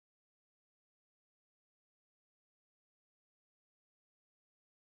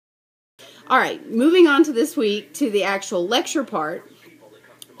All right, moving on to this week, to the actual lecture part.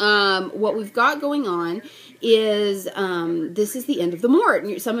 What we've got going on is, this is the end of the Mort.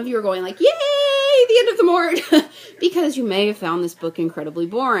 And some of you are going like, yay, the end of the Mort, because you may have found this book incredibly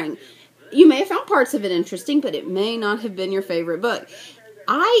boring. You may have found parts of it interesting, but it may not have been your favorite book.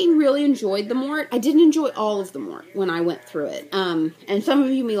 I really enjoyed the Mort. I didn't enjoy all of the Mort when I went through it. And some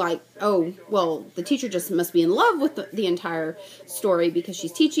of you may be like, oh, well, the teacher just must be in love with the entire story because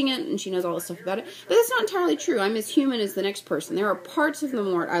she's teaching it and she knows all the stuff about it. But that's not entirely true. I'm as human as the next person. There are parts of the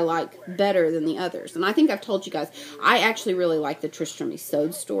Mort I like better than the others. And I think I've told you guys, I actually really like the Tristram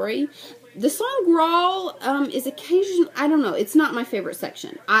Isolde story. The Song Graal is occasionally, I don't know, it's not my favorite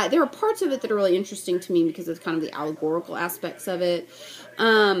section. There are parts of it that are really interesting to me because of kind of the allegorical aspects of it.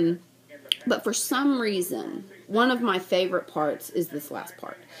 But for some reason, one of my favorite parts is this last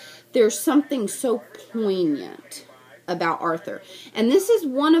part. There's something so poignant about Arthur. And this is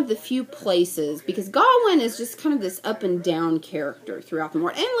one of the few places, because Gawain is just kind of this up and down character throughout the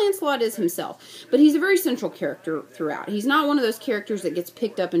Mort, and Lancelot is himself, but he's a very central character throughout. He's not one of those characters that gets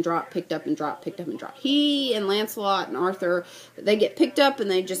picked up and dropped, picked up and dropped, picked up and dropped. He and Lancelot and Arthur, they get picked up and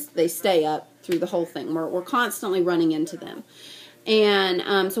they stay up through the whole thing. We're constantly running into them.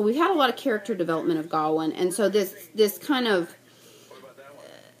 And so we've had a lot of character development of Gawain, and so this kind of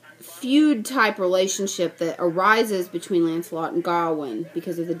feud-type relationship that arises between Lancelot and Gawain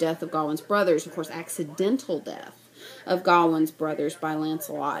because of the death of Gawain's brothers, of course, accidental death of Gawain's brothers by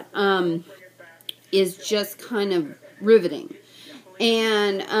Lancelot, is just kind of riveting.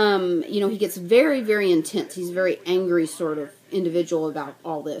 And, he gets very, very intense. He's a very angry sort of individual about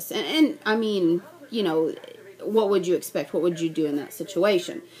all this. And I mean, what would you expect? What would you do in that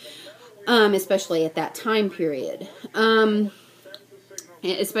situation? Especially at that time period.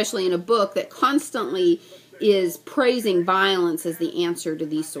 Especially in a book that constantly is praising violence as the answer to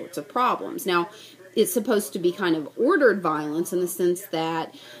these sorts of problems. Now, it's supposed to be kind of ordered violence in the sense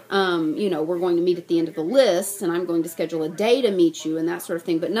that, we're going to meet at the end of the list, and I'm going to schedule a day to meet you, and that sort of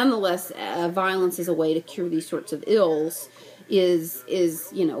thing. But nonetheless, violence as a way to cure these sorts of ills is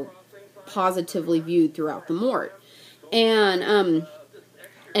positively viewed throughout the Mort. And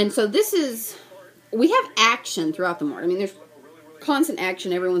so we have action throughout the Mort. I mean, there's constant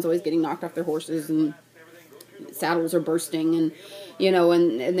action. Everyone's always getting knocked off their horses and saddles are bursting and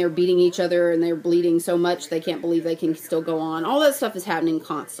they're beating each other and they're bleeding so much they can't believe they can still go on. All that stuff is happening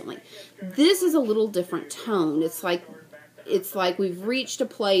constantly. This is a little different tone. It's like we've reached a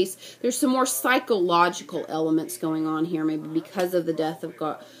place. There's some more psychological elements going on here, maybe because of the death of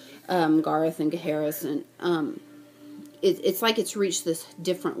Gareth and Gaheris, and it's like it's reached this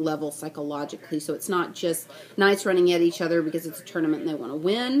different level psychologically. So it's not just knights running at each other because it's a tournament and they want to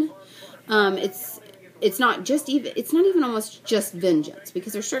win. It's not even almost just vengeance,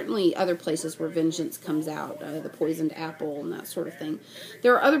 because there's certainly other places where vengeance comes out, the poisoned apple and that sort of thing.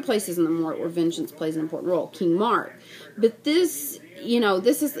 There are other places in the Mort where vengeance plays an important role, King Mark. But this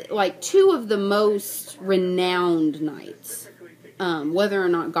is like two of the most renowned knights. Whether or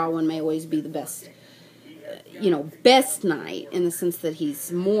not Gawain may always be the best knight in the sense that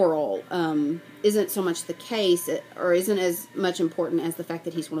he's moral, isn't so much the case, or isn't as much important as the fact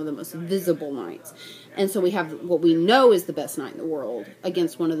that he's one of the most visible knights. And so we have what we know is the best knight in the world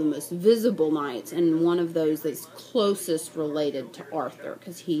against one of the most visible knights, and one of those that's closest related to Arthur,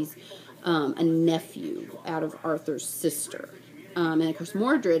 because he's a nephew out of Arthur's sister. And of course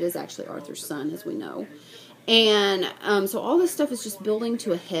Mordred is actually Arthur's son, as we know. And so all this stuff is just building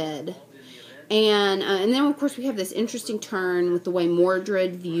to a head. And then, of course, we have this interesting turn with the way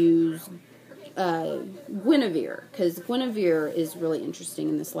Mordred views Guinevere, because Guinevere is really interesting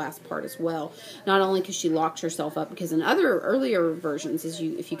in this last part as well. Not only because she locked herself up, because in other earlier versions,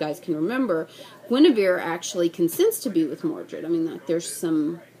 if you guys can remember, Guinevere actually consents to be with Mordred. I mean, there's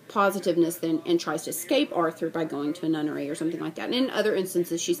some positiveness then, and tries to escape Arthur by going to a nunnery or something like that. And in other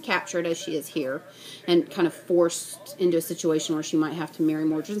instances, she's captured, as she is here, and kind of forced into a situation where she might have to marry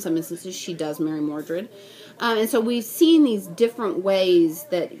Mordred. In some instances, she does marry Mordred. And so we've seen these different ways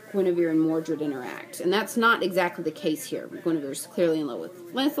that Guinevere and Mordred interact. And that's not exactly the case here. Guinevere's clearly in love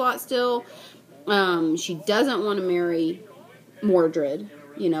with Lancelot still. She doesn't want to marry Mordred,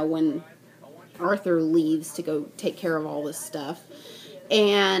 when Arthur leaves to go take care of all this stuff.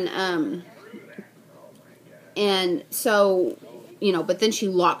 And so, but then she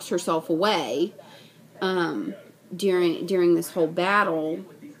locks herself away, during this whole battle,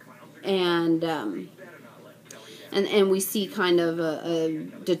 and we see kind of a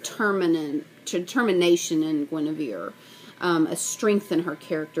determination in Guinevere, a strength in her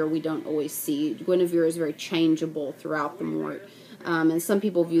character we don't always see. Guinevere is very changeable throughout the Mort. And some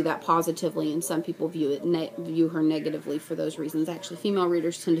people view that positively, and some people view her negatively for those reasons. Actually, female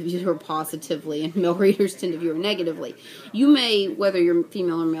readers tend to view her positively, and male readers tend to view her negatively. You may, whether you're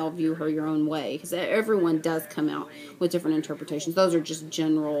female or male, view her your own way, because everyone does come out with different interpretations. Those are just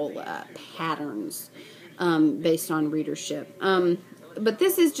general patterns based on readership. But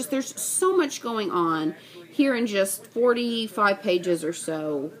this is just, there's so much going on here in just 45 pages or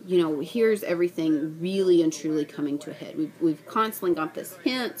so. You know, here's everything really and truly coming to a head. We've constantly got this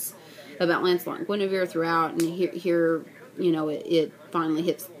hints about Lancelot and Guinevere throughout, and here you know, it finally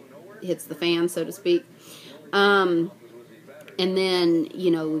hits the fan, so to speak. And then, you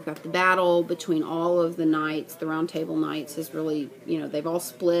know, we've got the battle between all of the knights. The Round Table Knights is really, you know, they've all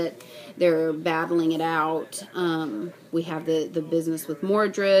split. They're battling it out. We have the business with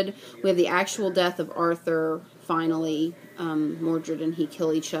Mordred. We have the actual death of Arthur, finally. Mordred and he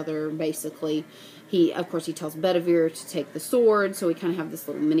kill each other, basically. Of course, he tells Bedivere to take the sword, so we kind of have this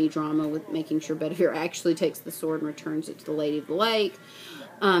little mini-drama with making sure Bedivere actually takes the sword and returns it to the Lady of the Lake.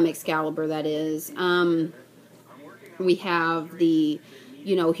 Excalibur, that is. We have the,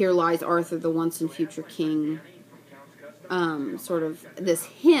 you know, here lies Arthur, the once and future king, sort of this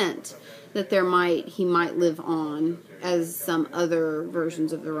hint that he might live on, as some other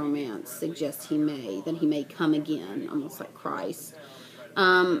versions of the romance suggest he may come again, almost like Christ.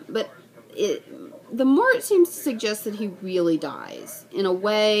 But the more it seems to suggest that he really dies, in a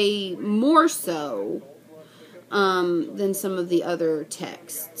way more so than some of the other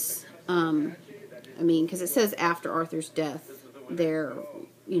texts. I mean, because it says after Arthur's death, there,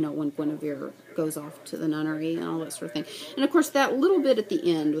 you know, when Guinevere goes off to the nunnery and all that sort of thing. And, of course, that little bit at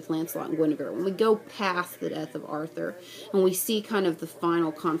the end with Lancelot and Guinevere, when we go past the death of Arthur, and we see kind of the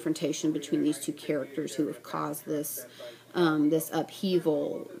final confrontation between these two characters who have caused this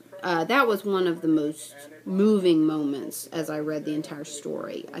upheaval, that was one of the most moving moments as I read the entire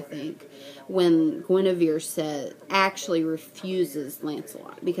story, I think, when Guinevere actually refuses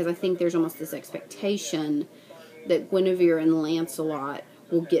Lancelot, because I think there's almost this expectation that Guinevere and Lancelot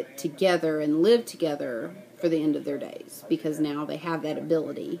will get together and live together for the end of their days, because now they have that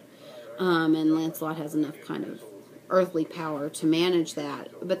ability, and Lancelot has enough kind of earthly power to manage that,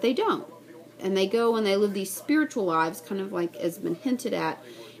 but they don't. And they go and they live these spiritual lives, kind of like has been hinted at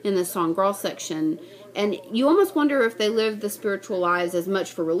in the Sangral section. And you almost wonder if they live the spiritual lives as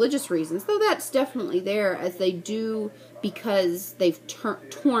much for religious reasons, though that's definitely there, as they do because they've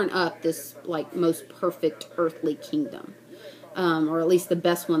torn up this like most perfect earthly kingdom, or at least the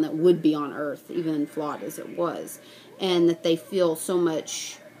best one that would be on earth, even flawed as it was, and that they feel so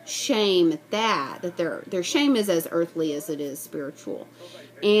much shame at that their shame is as earthly as it is spiritual.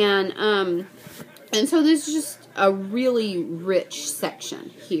 And so this is just a really rich section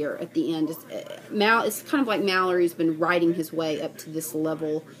here at the end. It's kind of like Mallory's been writing his way up to this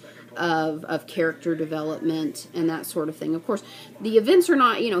level of character development and that sort of thing. Of course, the events are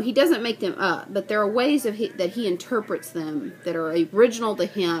not, you know, he doesn't make them up, but there are ways that he interprets them that are original to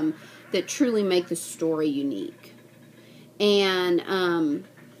him that truly make the story unique. And,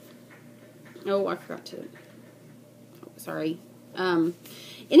 I forgot to, sorry.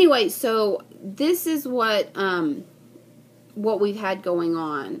 Anyway, so this is what we've had going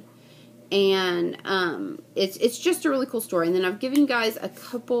on, and it's just a really cool story. And then I've given you guys a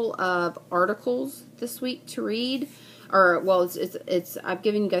couple of articles this week to read, I've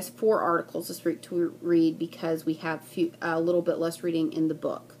given you guys 4 articles this week to read because we have a little bit less reading in the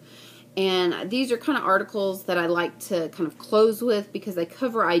book. And these are kind of articles that I like to kind of close with because they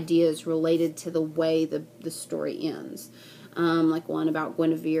cover ideas related to the way the story ends. Like one about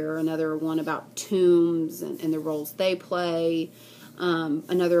Guinevere, another one about tombs and the roles they play,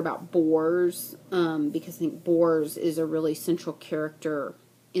 another about Bors, because I think Bors is a really central character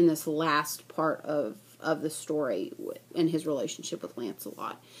in this last part of the story and his relationship with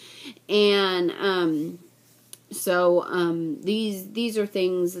Lancelot. And so these are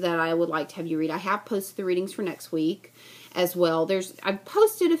things that I would like to have you read. I have posted the readings for next week as well. I've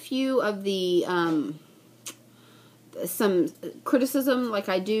posted a few of the some criticism, like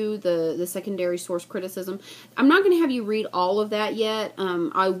I do the secondary source criticism. I'm not going to have you read all of that yet.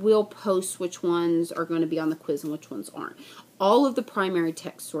 I will post which ones are going to be on the quiz and which ones aren't. All of the primary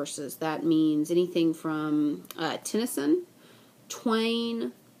text sources, that means anything from Tennyson,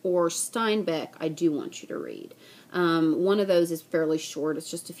 Twain, or Steinbeck, I do want you to read. One of those is fairly short. It's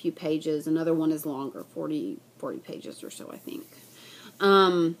just a few pages. Another one is longer, 40 pages or so, I think.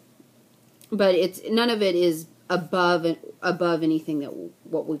 But none of it is above anything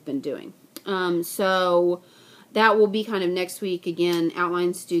what we've been doing. So that will be kind of next week. Again,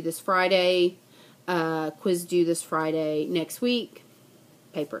 outlines due this Friday. Quiz due this Friday. Next week,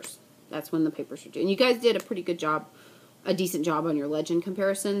 papers. That's when the papers are due. And you guys did a pretty good job, a decent job on your legend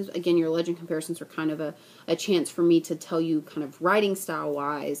comparisons. Again, your legend comparisons are kind of a chance for me to tell you kind of writing style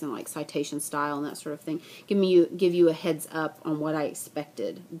wise and like citation style and that sort of thing. Give you a heads up on what I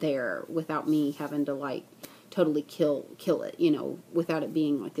expected there without me having to like totally kill it, you know, without it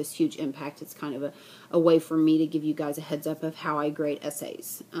being like this huge impact. It's kind of a way for me to give you guys a heads up of how I grade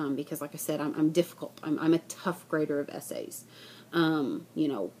essays, because like I said, I'm difficult. I'm a tough grader of essays. You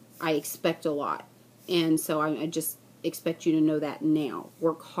know, I expect a lot, and so I just expect you to know that now.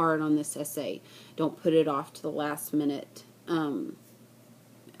 Work hard on this essay. Don't put it off to the last minute.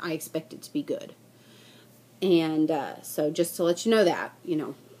 I expect it to be good. And so just to let you know that, you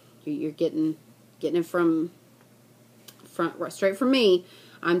know, you're getting it from straight from me.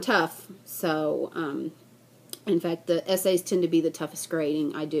 I'm tough. So, in fact, the essays tend to be the toughest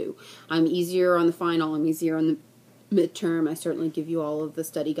grading I do. I'm easier on the final. I'm easier on the midterm. I certainly give you all of the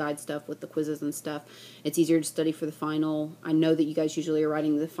study guide stuff with the quizzes and stuff. It's easier to study for the final. I know that you guys usually are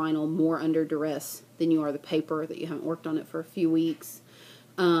writing the final more under duress than you are the paper, that you haven't worked on it for a few weeks.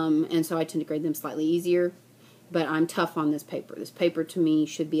 And so I tend to grade them slightly easier. But I'm tough on this paper. This paper to me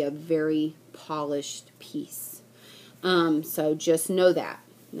should be a very polished piece. So just know that.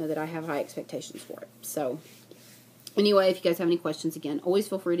 Know that I have high expectations for it. So anyway, if you guys have any questions, again, always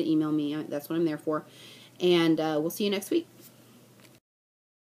feel free to email me. That's what I'm there for. And we'll see you next week.